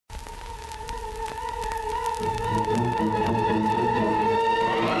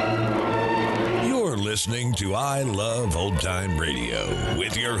You're listening to I Love Old Time Radio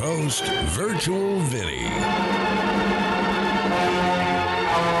with your host, Virtual Vinny.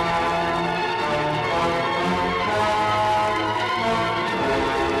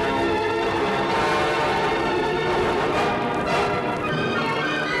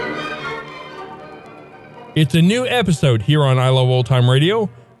 It's a new episode here on I Love Old Time Radio.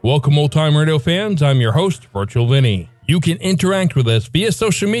 Welcome, Old Time Radio fans. I'm your host, Virtual Vinny. You can interact with us via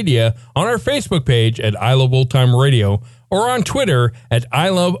social media on our Facebook page at I Love Old Time Radio or on Twitter at I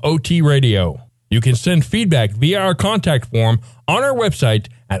Love OT Radio. You can send feedback via our contact form on our website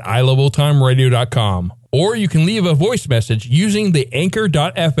at iloveoldtimeradio.com, or you can leave a voice message using the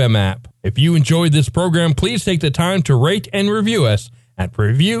Anchor.fm app. If you enjoyed this program, please take the time to rate and review us at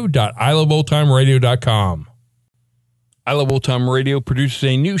review.iloveoldtimeradio.com. I Love Old Time Radio produces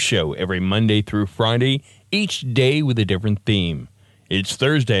a new show every Monday through Friday, each day with a different theme. It's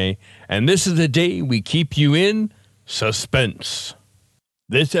Thursday, and this is the day we keep you in suspense.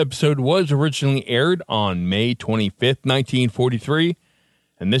 This episode was originally aired on May 25th, 1943,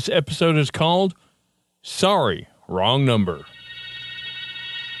 and this episode is called Sorry, Wrong Number.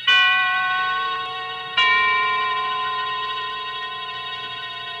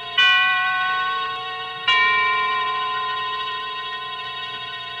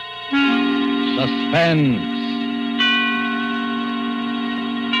 Suspense.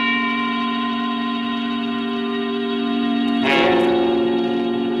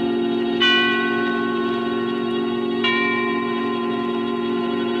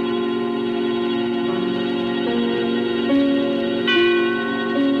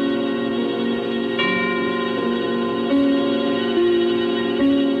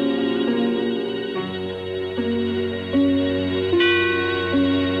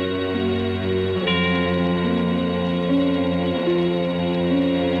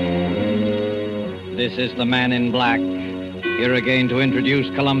 This is the Man in Black, here again to introduce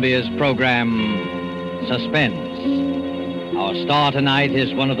Columbia's program, Suspense. Our star tonight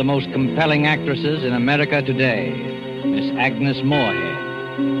is one of the most compelling actresses in America today, Miss Agnes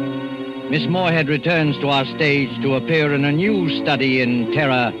Moorehead. Miss Moorehead returns to our stage to appear in a new study in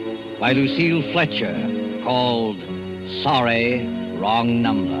terror by Lucille Fletcher called Sorry, Wrong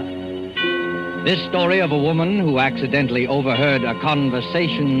Number. This story of a woman who accidentally overheard a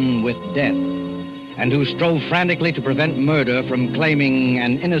conversation with death and who strove frantically to prevent murder from claiming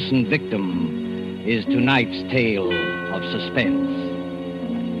an innocent victim is tonight's tale of suspense.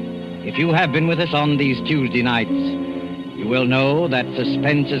 If you have been with us on these Tuesday nights, you will know that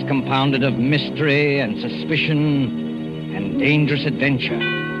suspense is compounded of mystery and suspicion and dangerous adventure.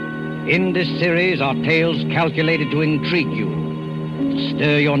 In this series are tales calculated to intrigue you, to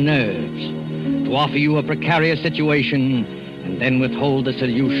stir your nerves, to offer you a precarious situation, and then withhold the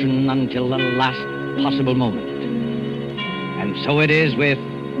solution until the last possible moment. And so it is with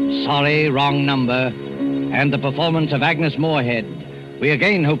Sorry, Wrong Number and the performance of Agnes Moorehead. We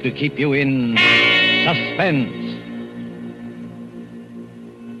again hope to keep you in suspense.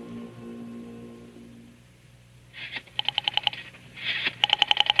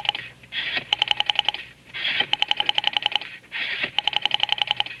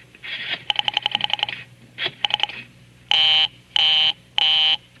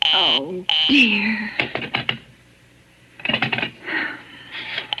 Oh, dear.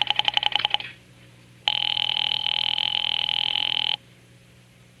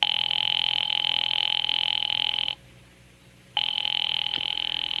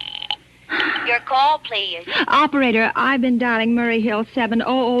 Your call, please. Operator, I've been dialing Murray Hill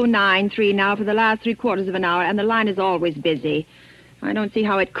 70093 now for the last 3/4 of an hour, and the line is always busy. I don't see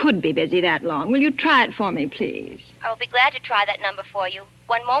how it could be busy that long. Will you try it for me, please? I'll be glad to try that number for you.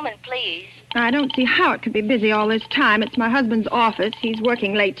 One moment, please. I don't see how it could be busy all this time. It's my husband's office. He's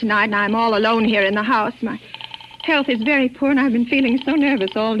working late tonight, and I'm all alone here in the house. My health is very poor, and I've been feeling so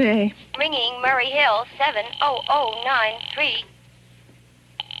nervous all day. Ringing Murray Hill 70093.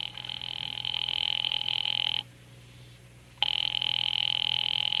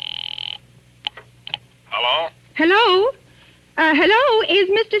 Hello? Hello? Hello? Is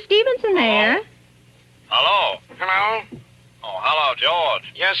Mr. Stevenson there? Hello? Hello? Oh, hello, George.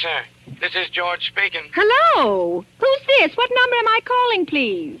 Yes, sir. This is George speaking. Hello? Who's this? What number am I calling,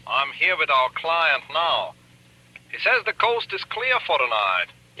 please? I'm here with our client now. He says the coast is clear for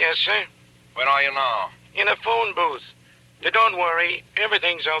tonight. Yes, sir. Where are you now? In a phone booth. But don't worry.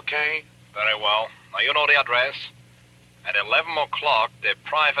 Everything's okay. Very well. Now, you know the address. At 11 o'clock, the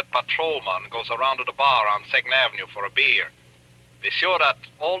private patrolman goes around to the bar on 2nd Avenue for a beer. Be sure that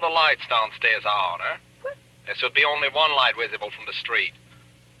all the lights downstairs are on, eh? There should be only one light visible from the street.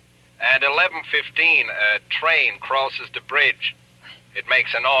 At 11:15, a train crosses the bridge. It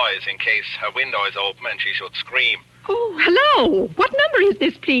makes a noise in case her window is open and she should scream. Oh, hello. What number is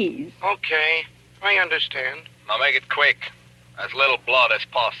this, please? Okay, I understand. Now make it quick. As little blood as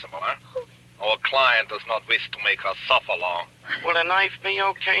possible, huh? Our client does not wish to make her suffer long. Will a knife be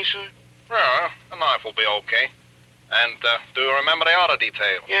okay, sir? Yeah, a knife will be okay. And do you remember the other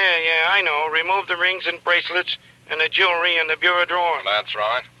detail? Yeah, I know. Remove the rings and bracelets and the jewelry in the bureau drawer. That's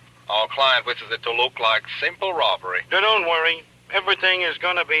right. Our client wishes it to look like simple robbery. Now, don't worry. Everything is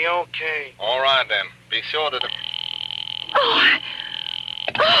going to be okay. All right, then. Be sure to...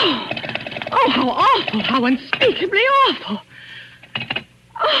 Oh, how awful, how unspeakably awful.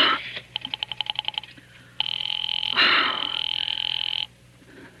 Oh.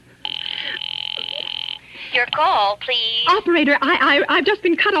 Your call, please. Operator, I've just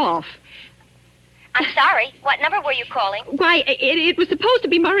been cut off. I'm sorry. What number were you calling? Why, it was supposed to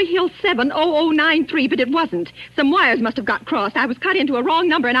be Murray Hill 70093, but it wasn't. Some wires must have got crossed. I was cut into a wrong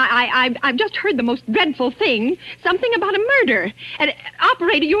number, and I've just heard the most dreadful thing. Something about a murder. And,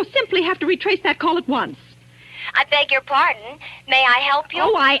 operator, you'll simply have to retrace that call at once. I beg your pardon. May I help you?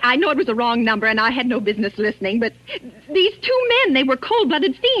 Oh, I know it was a wrong number, and I had no business listening, but these two men, they were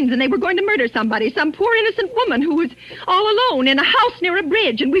cold-blooded fiends, and they were going to murder somebody, some poor innocent woman who was all alone in a house near a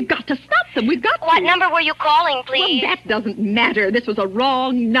bridge, and we've got to stop them. We've got to. What number were you calling, please? Well, that doesn't matter. This was a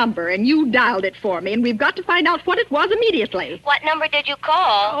wrong number, and you dialed it for me, and we've got to find out what it was immediately. What number did you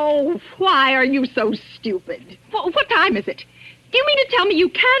call? Oh, why are you so stupid? What time is it? Do you mean to tell me you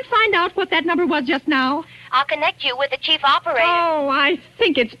can't find out what that number was just now? I'll connect you with the chief operator. Oh, I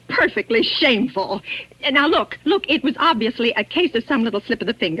think it's perfectly shameful. Now, look, it was obviously a case of some little slip of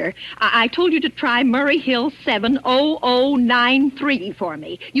the finger. I told you to try Murray Hill 70093 for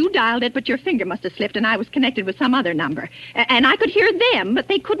me. You dialed it, but your finger must have slipped, and I was connected with some other number. And I could hear them, but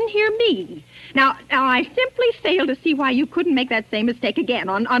they couldn't hear me. Now, I simply fail to see why you couldn't make that same mistake again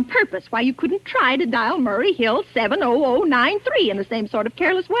on purpose, why you couldn't try to dial Murray Hill 70093 in the same sort of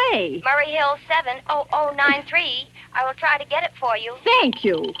careless way. Murray Hill 70093. I will try to get it for you. Thank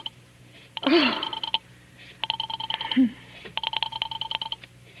you.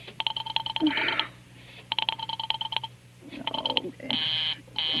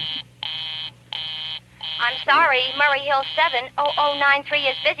 I'm sorry. Murray Hill 70093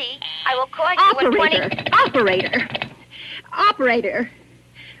 is busy. I will call you in 20... Operator.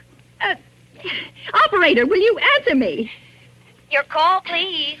 Operator, will you answer me? Your call,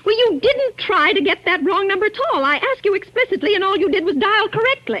 please. Well, you didn't try to get that wrong number at all. I asked you explicitly, and all you did was dial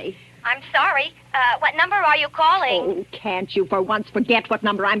correctly. I'm sorry. What number are you calling? Oh, can't you for once forget what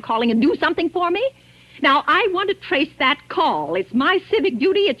number I'm calling and do something for me? Now, I want to trace that call. It's my civic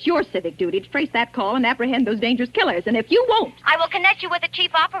duty, it's your civic duty to trace that call and apprehend those dangerous killers. And if you won't... I will connect you with the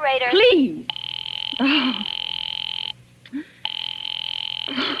chief operator. Please. Oh.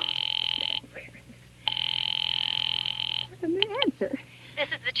 Where's the answer? This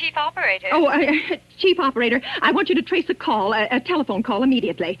is the chief operator. Oh, chief operator, I want you to trace a call, a telephone call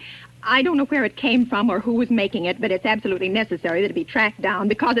immediately. I don't know where it came from or who was making it, but it's absolutely necessary that it be tracked down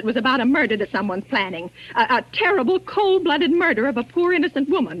because it was about a murder that someone's planning. A terrible, cold-blooded murder of a poor innocent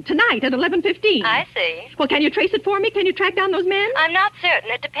woman tonight at 11:15. I see. Well, can you trace it for me? Can you track down those men? I'm not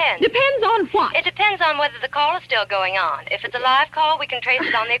certain. It depends. Depends on what? It depends on whether the call is still going on. If it's a live call, we can trace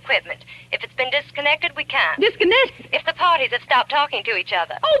it on the equipment. If it's been disconnected, we can't. Disconnected? If the parties have stopped talking to each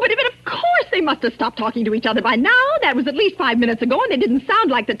other. Oh, but of course they must have stopped talking to each other by now. That was at least 5 minutes ago, and they didn't sound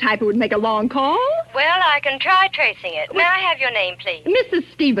like the type who would make a long call. Well, I can try tracing it. May I have your name, please? Mrs.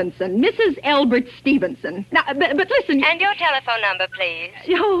 Stevenson. Mrs. Elbert Stevenson. Now, but listen... And your telephone number, please?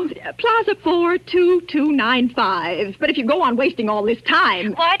 Oh, Plaza 42295. But if you go on wasting all this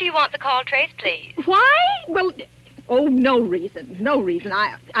time... Why do you want the call traced, please? Why? Well... Oh, no reason. No reason.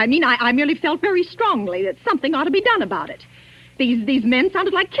 I mean, I merely felt very strongly that something ought to be done about it. These men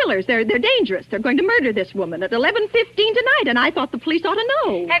sounded like killers. They're dangerous. They're going to murder this woman at 11:15 tonight, and I thought the police ought to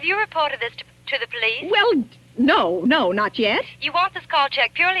know. Have you reported this to the police? Well, no, not yet. You want this call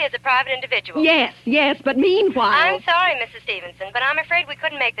checked purely as a private individual? Yes, but meanwhile... I'm sorry, Mrs. Stevenson, but I'm afraid we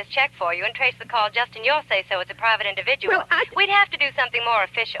couldn't make this check for you and trace the call just in your say-so as a private individual. Well, We'd have to do something more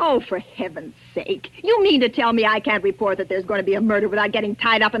official. Oh, for heaven's sake. You mean to tell me I can't report that there's going to be a murder without getting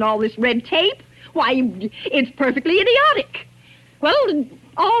tied up in all this red tape? Why, it's perfectly idiotic. Well,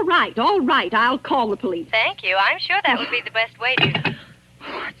 all right. I'll call the police. Thank you. I'm sure that would be the best way to...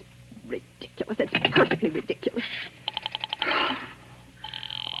 Oh, it's ridiculous. It's perfectly ridiculous. All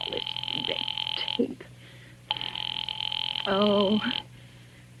this red tape. Oh.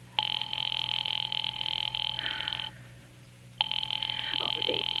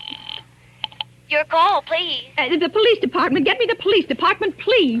 Your call, please. The police department. Get me the police department,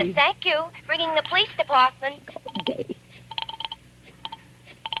 please. Thank you. Ringing the police department. Okay.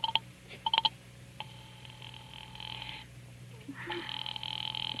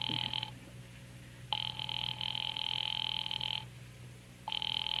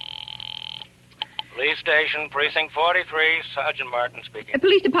 Police station, precinct 43, Sergeant Martin speaking.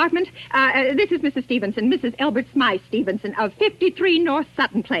 Police department. This is Mrs. Stevenson, Mrs. Elbert Smythe Stevenson of 53 North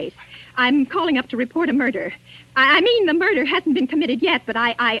Sutton Place. I'm calling up to report a murder. I mean, the murder hasn't been committed yet, but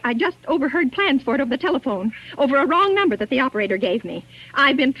I just overheard plans for it over the telephone, over a wrong number that the operator gave me.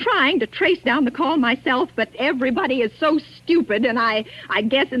 I've been trying to trace down the call myself, but everybody is so stupid, and I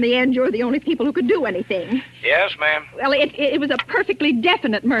guess in the end you're the only people who could do anything. Yes, ma'am. Well, it was a perfectly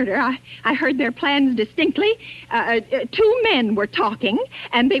definite murder. I heard their plans distinctly. Two men were talking,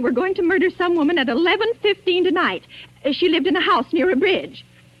 and they were going to murder some woman at 11:15 tonight. She lived in a house near a bridge.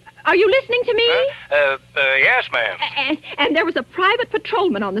 Are you listening to me? Yes, ma'am. And there was a private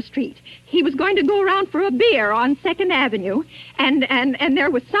patrolman on the street. He was going to go around for a beer on 2nd Avenue, and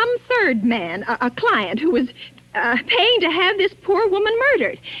there was some third man, a client, who was paying to have this poor woman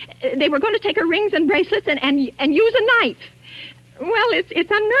murdered. They were going to take her rings and bracelets and use a knife. Well,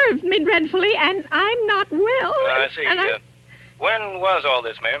 it's unnerved me dreadfully, and I'm not well. I see. When was all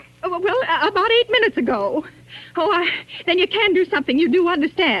this, ma'am? Well, about 8 minutes ago. Oh, then you can do something. You do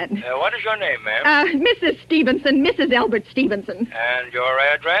understand. What is your name, ma'am? Mrs. Stevenson, Mrs. Elbert Stevenson. And your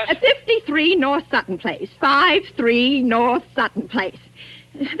address? 53 North Sutton Place. 53 North Sutton Place.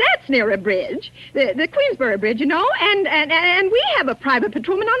 That's near a bridge, the Queensboro Bridge, you know, and we have a private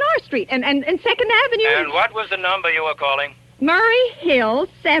patrolman on our street, and 2nd Avenue. And what was the number you were calling? Murray Hill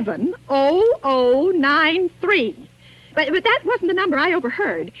 70093. But that wasn't the number I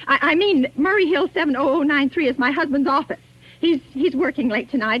overheard. I mean, Murray Hill 70093 is my husband's office. He's working late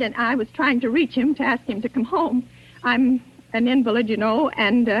tonight, and I was trying to reach him to ask him to come home. I'm an invalid, you know,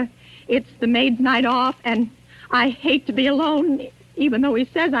 and it's the maid's night off, and I hate to be alone, even though he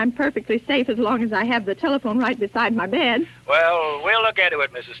says I'm perfectly safe as long as I have the telephone right beside my bed. Well, we'll look into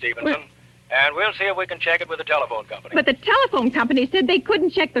it, Mrs. Stevenson. And we'll see if we can check it with the telephone company. But the telephone company said they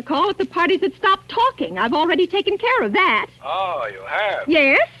couldn't check the call if the parties had stopped talking. I've already taken care of that. Oh, you have?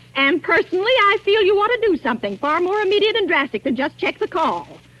 Yes, and personally, I feel you ought to do something far more immediate and drastic than just check the call.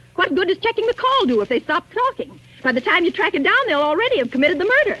 What good does checking the call do if they stop talking? By the time you track it down, they'll already have committed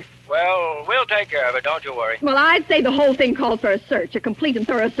the murder. Well, we'll take care of it, don't you worry. Well, I'd say the whole thing calls for a search, a complete and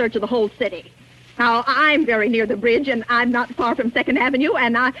thorough search of the whole city. Now, I'm very near the bridge, and I'm not far from 2nd Avenue,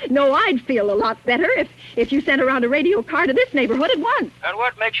 and I know I'd feel a lot better if you sent around a radio car to this neighborhood at once. And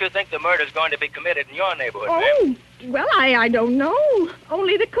what makes you think the murder's going to be committed in your neighborhood, Oh, ma'am? well, I don't know.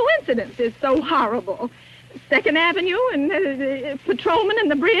 Only the coincidence is so horrible. 2nd Avenue and the patrolman and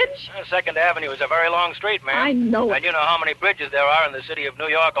the bridge. 2nd Avenue is a very long street, ma'am. I know it. And you know how many bridges there are in the city of New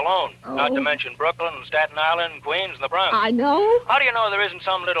York alone. Oh. Not to mention Brooklyn and Staten Island, Queens, and the Bronx. I know. How do you know there isn't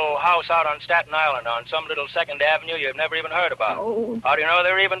some little house out on Staten Island on some little 2nd Avenue you've never even heard about? Oh. How do you know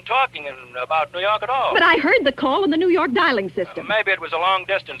they're even talking about New York at all? But I heard the call on the New York dialing system. Maybe it was a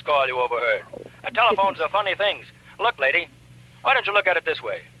long-distance call you overheard. Telephones are funny things. Look, lady, why don't you look at it this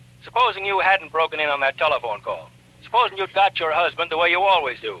way? Supposing you hadn't broken in on that telephone call. Supposing you'd got your husband the way you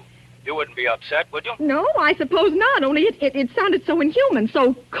always do. You wouldn't be upset, would you? No, I suppose not, only it sounded so inhuman,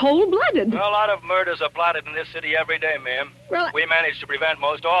 so cold-blooded. Well, a lot of murders are plotted in this city every day, ma'am. Well, we manage to prevent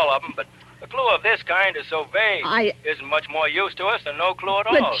most all of them, but a clue of this kind is so vague. Isn't much more use to us than no clue at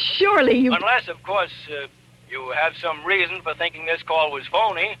all. But surely you... Unless, of course, you have some reason for thinking this call was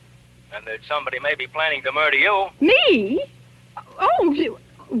phony, and that somebody may be planning to murder you. Me? Oh,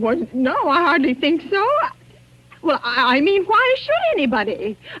 well, no, I hardly think so. Well, I mean, why should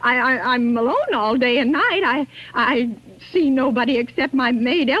anybody? I'm alone all day and night. I see nobody except my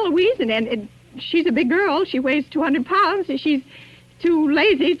maid, Eloise, and she's a big girl. She weighs 200 pounds. She's too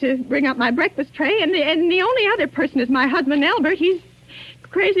lazy to bring up my breakfast tray. And the only other person is my husband, Albert. He's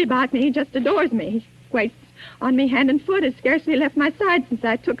crazy about me. He just adores me. He waits on me hand and foot, has scarcely left my side since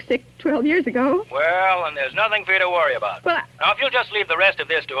I took sick 12 years ago. Well, and there's nothing for you to worry about. Well, now, if you'll just leave the rest of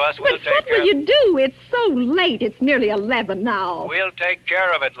this to us, we'll take care of it. But what will you do? It's so late. It's nearly 11 now. We'll take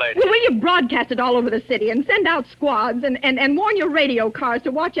care of it, lady. Well, will you broadcast it all over the city and send out squads and warn your radio cars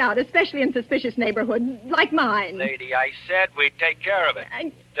to watch out, especially in suspicious neighborhoods like mine? Lady, I said we'd take care of it.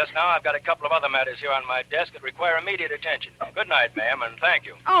 Just now, I've got a couple of other matters here on my desk that require immediate attention. Good night, ma'am, and thank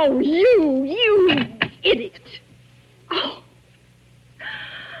you. Oh, you idiot.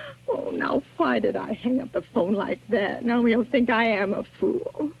 Oh, now, why did I hang up the phone like that? Now he'll think I am a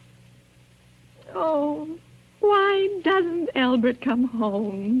fool. Oh, why doesn't Albert come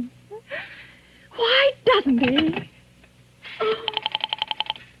home? Why doesn't he?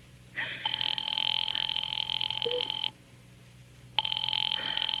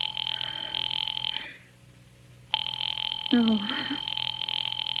 No.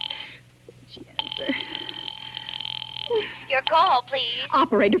 She answer. Your call, please.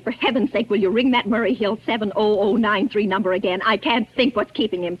 Operator, for heaven's sake, will you ring that Murray Hill 70093 number again? I can't think what's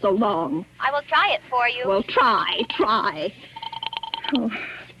keeping him so long. I will try it for you. Well, try. Oh.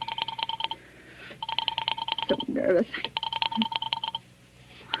 So nervous.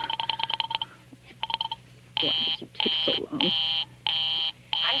 Why did you take so long?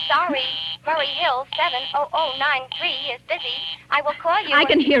 I'm sorry. Murray Hill 70093 is busy. I will call you. I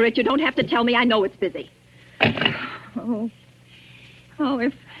can hear it. You don't have to tell me. I know it's busy. Oh,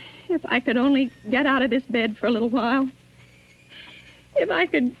 if I could only get out of this bed for a little while. If I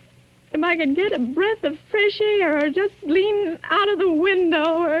could get a breath of fresh air, or just lean out of the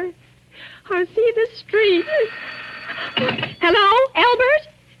window, or see the street. Hello, Albert?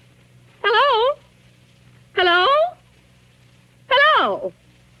 Hello? Hello? Hello?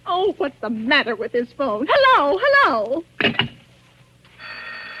 Oh, what's the matter with this phone? Hello? Hello?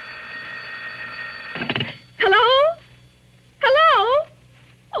 Hello?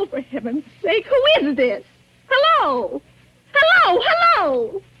 Oh, for heaven's sake, who is this? Hello?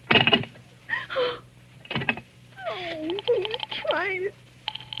 Oh, who's trying to...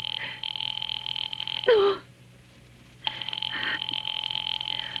 Oh.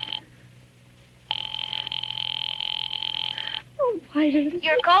 Oh, why did...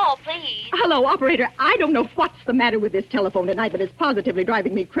 Your call, please. Hello, operator. I don't know what's the matter with this telephone tonight, but it's positively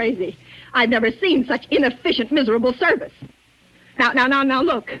driving me crazy. I've never seen such inefficient, miserable service. Now,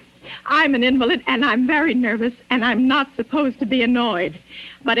 look. I'm an invalid, and I'm very nervous, and I'm not supposed to be annoyed.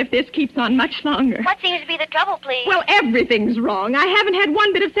 But if this keeps on much longer... What seems to be the trouble, please? Well, everything's wrong. I haven't had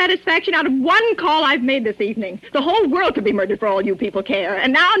one bit of satisfaction out of one call I've made this evening. The whole world could be murdered for all you people care.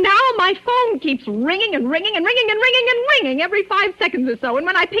 And now my phone keeps ringing and ringing and ringing and ringing and ringing every 5 seconds or so. And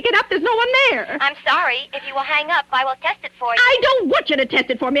when I pick it up, there's no one there. I'm sorry. If you will hang up, I will test it for you. I don't want you to test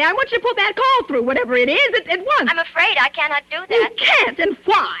it for me. I want you to put that call through, whatever it is, at once. I'm afraid I cannot do that. You can't, and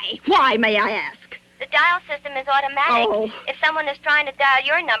why? Why, may I ask? The dial system is automatic. Oh. If someone is trying to dial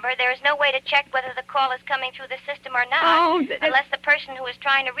your number, there is no way to check whether the call is coming through the system or not. Oh, unless the person who is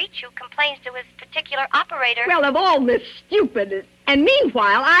trying to reach you complains to his particular operator. Well, of all this stupid... And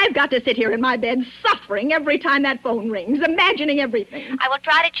meanwhile, I've got to sit here in my bed suffering every time that phone rings, imagining everything. I will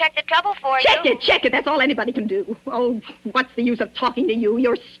try to check the trouble for you. Check it. That's all anybody can do. Oh, what's the use of talking to you?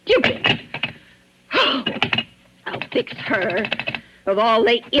 You're stupid. I'll fix her. Of all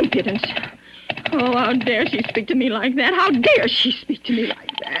the impudence. Oh, how dare she speak to me like that? How dare she speak to me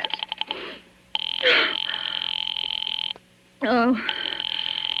like that? Oh.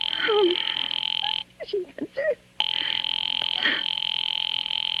 She answered.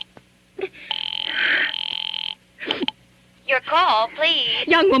 Your call, please.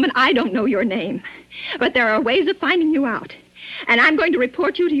 Young woman, I don't know your name, but there are ways of finding you out. And I'm going to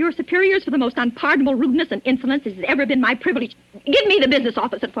report you to your superiors for the most unpardonable rudeness and insolence it has ever been my privilege. Give me the business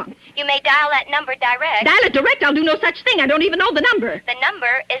office at once. You may dial that number direct. Dial it direct? I'll do no such thing. I don't even know the number. The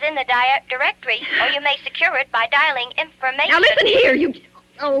number is in the directory, or you may secure it by dialing information. Now listen here, you...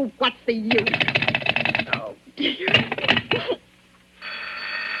 Oh, what's the use? Oh, dear.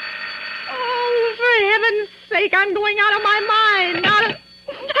 Oh, for heaven's sake, I'm going out of my mind.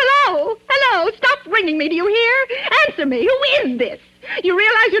 Hello, stop ringing me, do you hear? Answer me, who is this? You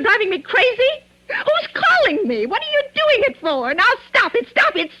realize you're driving me crazy? Who's calling me? What are you doing it for? Now stop it,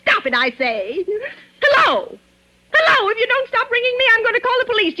 I say. Hello, if you don't stop ringing me, I'm going to call the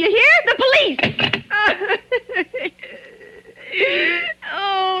police, do you hear? The police!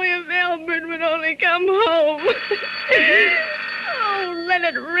 Oh, if Albert would only come home. Oh, let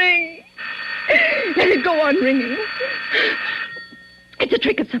it ring. Let it go on ringing. It's a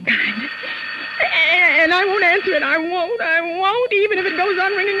trick of some kind. And I won't answer it. I won't, even if it goes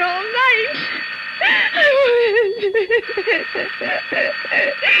on ringing all night.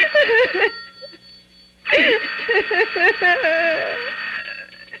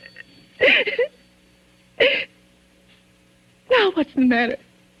 Now, what's the matter?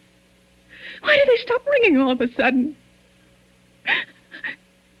 Why did they stop ringing all of a sudden?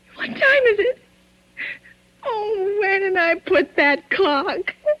 What time is it? Oh, where did I put that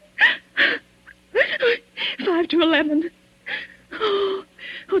clock? 5 to 11. Oh,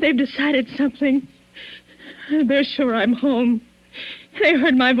 they've decided something. They're sure I'm home. They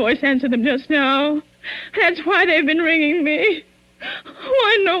heard my voice answer them just now. That's why they've been ringing me.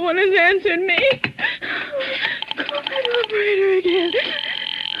 Why no one has answered me? Call that operator again.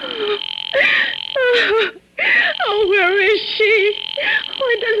 Oh, where is she?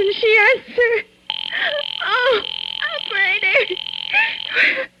 Why doesn't she answer? Oh, operator.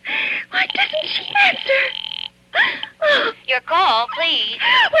 Why doesn't she answer? Oh. Your call, please.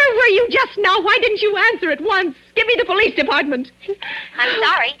 Where were you just now? Why didn't you answer at once? Give me the police department. I'm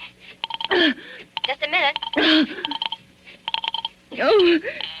sorry. Just a minute. Oh.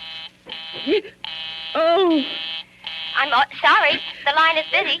 Oh. I'm sorry. The line is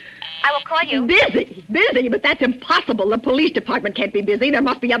busy. I will call you. Busy? Busy? But that's impossible. The police department can't be busy. There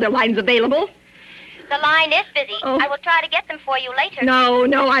must be other lines available. The line is busy. Oh. I will try to get them for you later.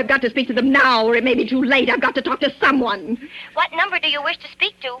 No, I've got to speak to them now, or it may be too late. I've got to talk to someone. What number do you wish to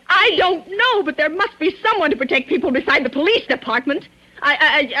speak to? I don't know, but there must be someone to protect people beside the police department.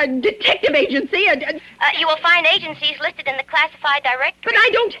 A detective agency. You will find agencies listed in the classified directory. But I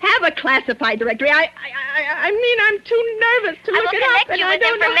don't have a classified directory. I mean, I'm too nervous to look it up. I will connect you I with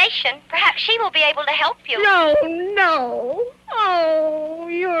don't information. Perhaps she will be able to help you. No. Oh,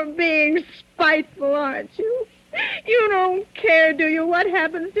 you're being spiteful, aren't you? You don't care, do you, what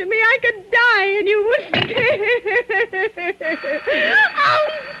happens to me? I could die and you wouldn't care. Oh,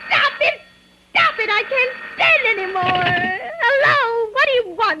 stop it! Stop it! I can't stand anymore. Hello? What do you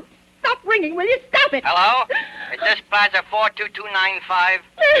want? Stop ringing, will you? Stop it. Hello? Is this Plaza 42295?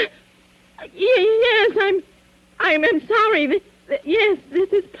 Yes, I'm sorry. Yes,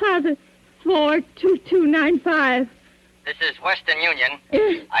 this is Plaza 42295. This is Western Union.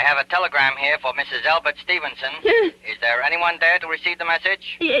 Yes. I have a telegram here for Mrs. Albert Stevenson. Yes. Is there anyone there to receive the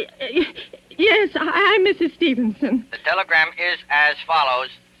message? Yes, I'm Mrs. Stevenson. The telegram is as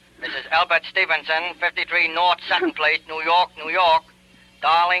follows. Mrs. Albert Stevenson, 53 North Sutton Place, New York, New York.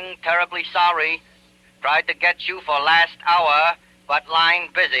 Darling, terribly sorry. Tried to get you for last hour, but line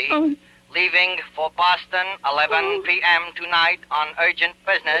busy. Oh. Leaving for Boston, 11 p.m. tonight on urgent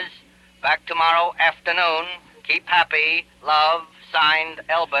business. Back tomorrow afternoon. Keep happy. Love, signed,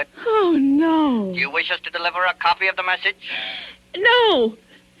 Albert. Oh, no. Do you wish us to deliver a copy of the message? No,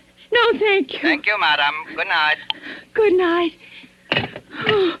 thank you. Thank you, madam. Good night. Good night.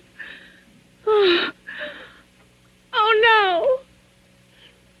 Oh, no.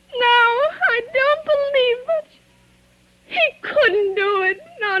 No, I don't believe it. He couldn't do it.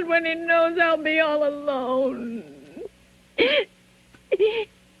 Not when he knows I'll be all alone.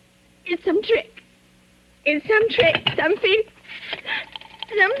 It's some trick. It's some trick. Some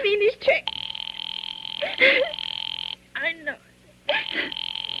fiendish trick. I know.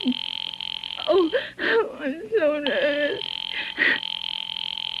 Oh, I'm so nervous.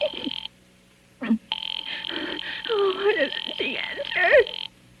 Oh, why doesn't she answer?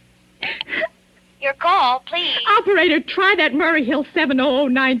 Your call, please. Operator, try that Murray Hill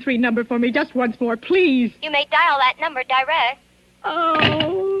 70093 number for me just once more, please. You may dial that number direct. Oh.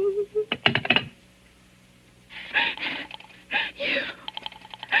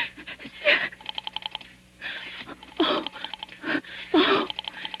 Oh.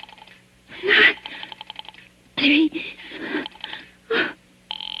 9, 3.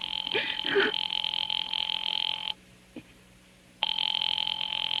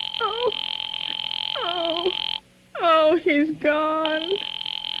 Oh, he's gone.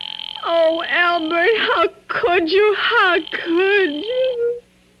 Oh, Albert, how could you? How could you?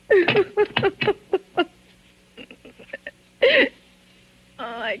 Oh,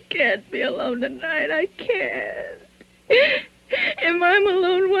 I can't be alone tonight. I can't. If I'm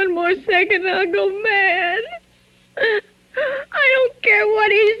alone one more second, I'll go mad. I don't care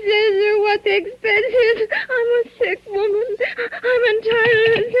what he says or what the expense is. I'm a sick woman. I'm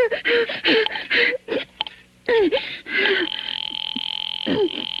entitled.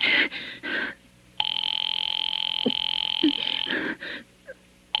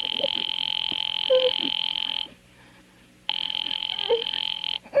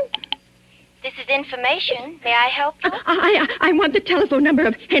 This is information. May I help you? I want the telephone number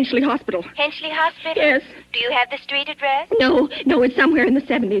of Henchley Hospital. Henchley Hospital? Yes. Do you have the street address? No, it's somewhere in the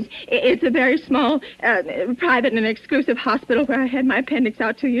 70s. It's a very small, private and exclusive hospital where I had my appendix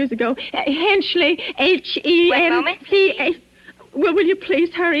out 2 years ago. Henchley, H-E-N-C-A. One moment, please. Well, will you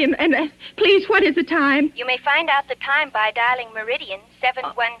please hurry and please, what is the time? You may find out the time by dialing Meridian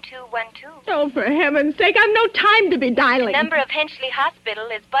 71212. Oh, for heaven's sake, I've no time to be dialing. The number of Henchley Hospital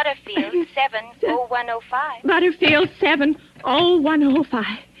is Butterfield 70105. Butterfield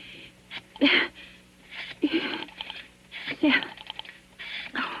 70105. 7.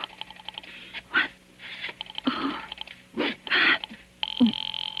 Oh. 1. Oh. 5.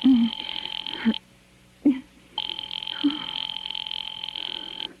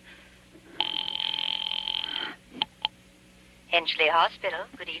 Hensley Hospital.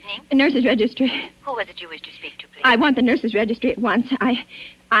 Good evening. Nurses registry. Who was it you wished to speak to, please? I want the nurses registry at once.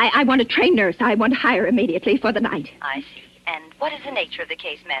 I want a trained nurse. I want to hire immediately for the night. I see. And what is the nature of the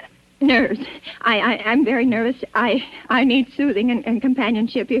case, madam? Nerves. I'm very nervous. I need soothing and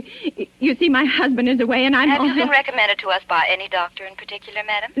companionship. You see, my husband is away, and I'm Have you also... been recommended to us by any doctor in particular,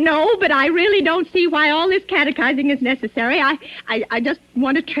 madam? No, but I really don't see why all this catechizing is necessary. I just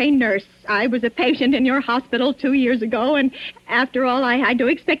want a trained nurse. I was a patient in your hospital 2 years ago, and after all, I do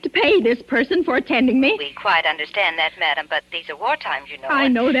expect to pay this person for attending me. We quite understand that, madam, but these are war times, you know. I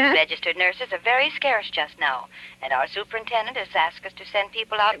know that. Registered nurses are very scarce just now, and our superintendent has asked us to send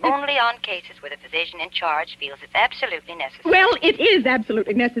people out only on cases where the physician in charge feels it's absolutely necessary. Well, it is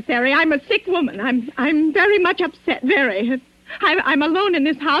absolutely necessary. I'm a sick woman. I'm very much upset, very. I'm alone in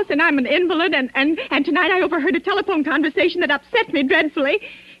this house, and I'm an invalid, and tonight I overheard a telephone conversation that upset me dreadfully.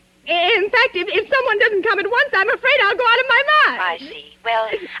 In fact, if someone doesn't come at once, I'm afraid I'll go out of my mind. I see. Well,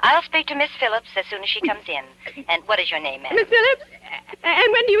 I'll speak to Miss Phillips as soon as she comes in. And what is your name, ma'am? Miss Phillips?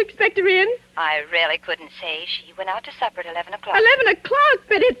 And when do you expect her in? I really couldn't say. She went out to supper at 11 o'clock. 11 o'clock?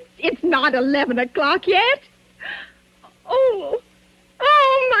 But it's not 11 o'clock yet. Oh,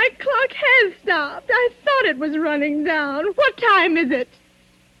 my clock has stopped. I thought it was running down. What time is it?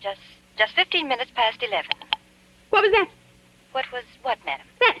 Just 15 minutes past 11. What was that? What, madam?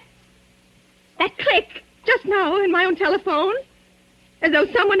 That click just now in my own telephone. As though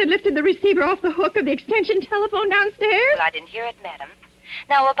someone had lifted the receiver off the hook of the extension telephone downstairs. Well, I didn't hear it, madam.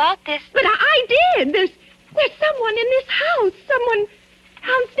 Now, about this... But I did. There's someone in this house. Someone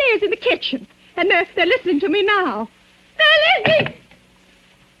downstairs in the kitchen. And they're listening to me now. They're listening!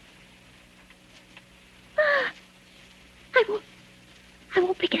 I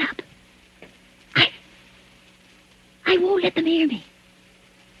won't pick it up. I won't let them hear me.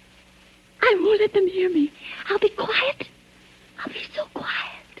 I won't let them hear me. I'll be quiet. I'll be so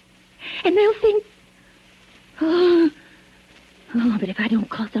quiet. And they'll think... Oh, but if I don't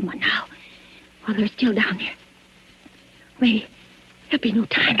call someone now, while they're still down there, maybe there'll be no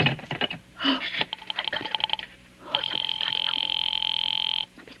time. Oh, I've got to... Oh,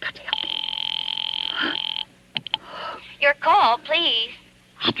 somebody's got to help me. Your call, please.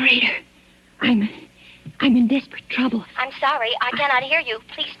 Operator, I'm in desperate trouble. I'm sorry. I cannot hear you.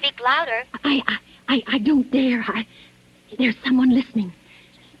 Please speak louder. I don't dare. There's someone listening.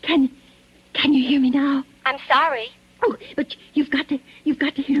 Can you hear me now? I'm sorry. Oh, but you've got to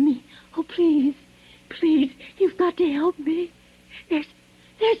hear me. Oh, please, you've got to help me. There's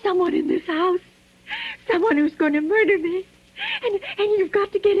someone in this house. Someone who's going to murder me. And you've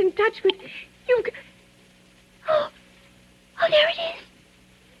got to get in touch with... Oh, there it is.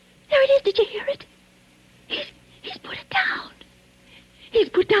 There it is. Did you hear it? He's put it down. He's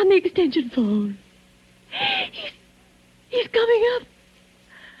put down the extension phone. He's coming up.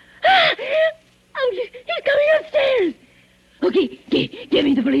 Oh, he's coming upstairs. Okay, give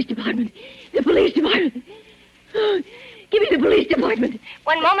me the police department. The police department. Oh, give me the police department.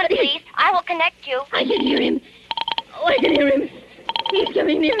 One moment, please. I will connect you. I can hear him. Oh, I can hear him. He's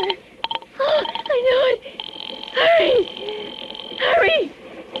coming nearer. Oh, I know it. Hurry,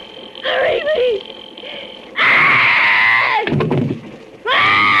 please.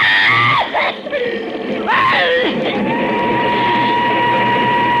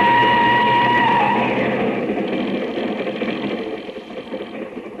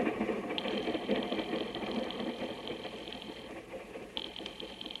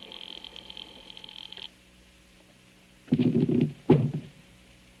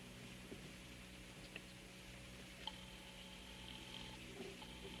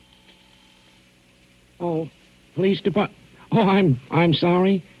 Oh, police department. Oh, I'm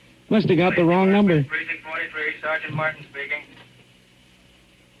sorry. Must have got the wrong number. Precinct 43, Sergeant Martin speaking.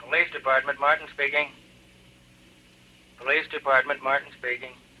 Police Department, Martin speaking. Police Department, Martin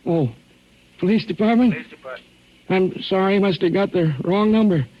speaking. Oh, police department? Police Department. I'm sorry. Must have got the wrong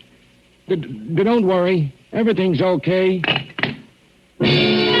number. Don't worry. Everything's okay.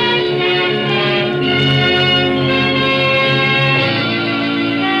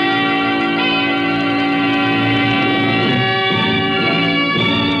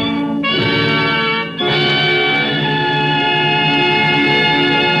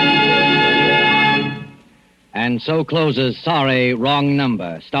 And so closes Sorry, Wrong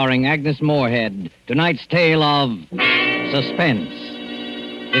Number, starring Agnes Moorehead, tonight's tale of suspense.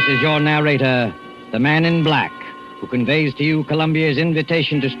 This is your narrator, the Man in Black, who conveys to you Columbia's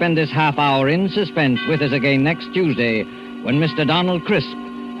invitation to spend this half hour in suspense with us again next Tuesday, when Mr. Donald Crisp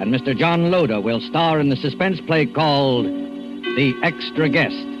and Mr. John Loder will star in the suspense play called The Extra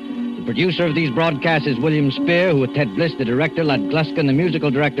Guest. The producer of these broadcasts is William Spear, who with Ted Bliss, the director, Lud Gluskin, the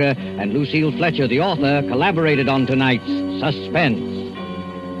musical director, and Lucille Fletcher, the author, collaborated on tonight's Suspense.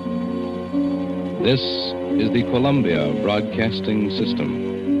 This is the Columbia Broadcasting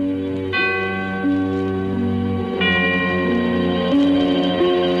System.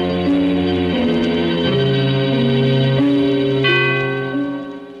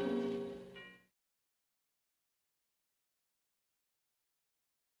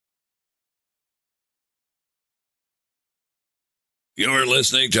 You're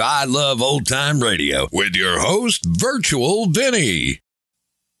listening to I Love Old Time Radio with your host, Virtual Vinny.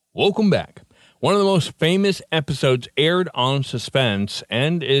 Welcome back. One of the most famous episodes aired on Suspense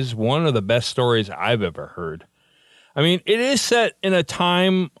and is one of the best stories I've ever heard. I mean, it is set in a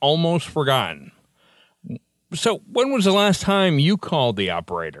time almost forgotten. So when was the last time you called the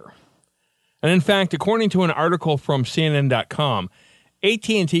operator? And in fact, according to an article from CNN.com,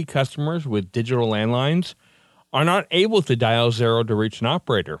 AT&T customers with digital landlines are not able to dial 0 to reach an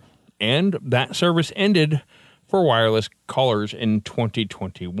operator, and that service ended for wireless callers in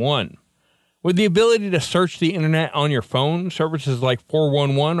 2021. With the ability to search the internet on your phone, services like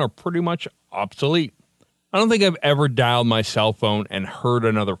 411 are pretty much obsolete. I don't think I've ever dialed my cell phone and heard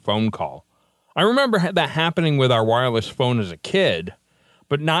another phone call. I remember that happening with our wireless phone as a kid,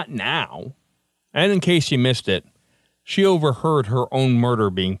 but not now. And in case you missed it, she overheard her own murder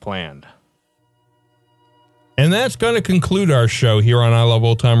being planned. And that's going to conclude our show here on I Love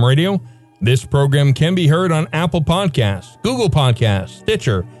Old Time Radio. This program can be heard on Apple Podcasts, Google Podcasts,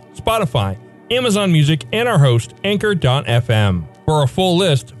 Stitcher, Spotify, Amazon Music, and our host, Anchor.fm. For a full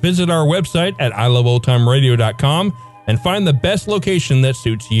list, visit our website at iloveoldtimeradio.com and find the best location that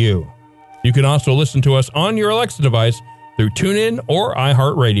suits you. You can also listen to us on your Alexa device through TuneIn or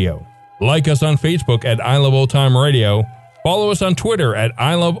iHeartRadio. Like us on Facebook at I Love Old Time Radio. Follow us on Twitter at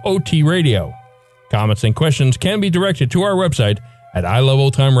I Love OT Radio. Comments and questions can be directed to our website at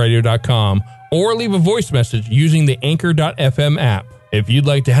iloveoldtimeradio.com or leave a voice message using the Anchor.fm app. If you'd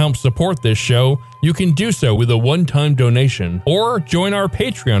like to help support this show, you can do so with a one-time donation or join our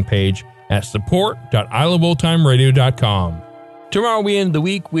Patreon page at support.iloveoldtimeradio.com. Tomorrow we end the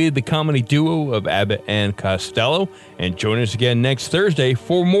week with the comedy duo of Abbott and Costello, and join us again next Thursday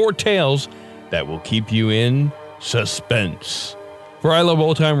for more tales that will keep you in suspense. For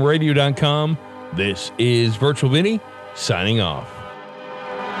iloveoldtimeradio.com, this is Virtual Vinny, signing off.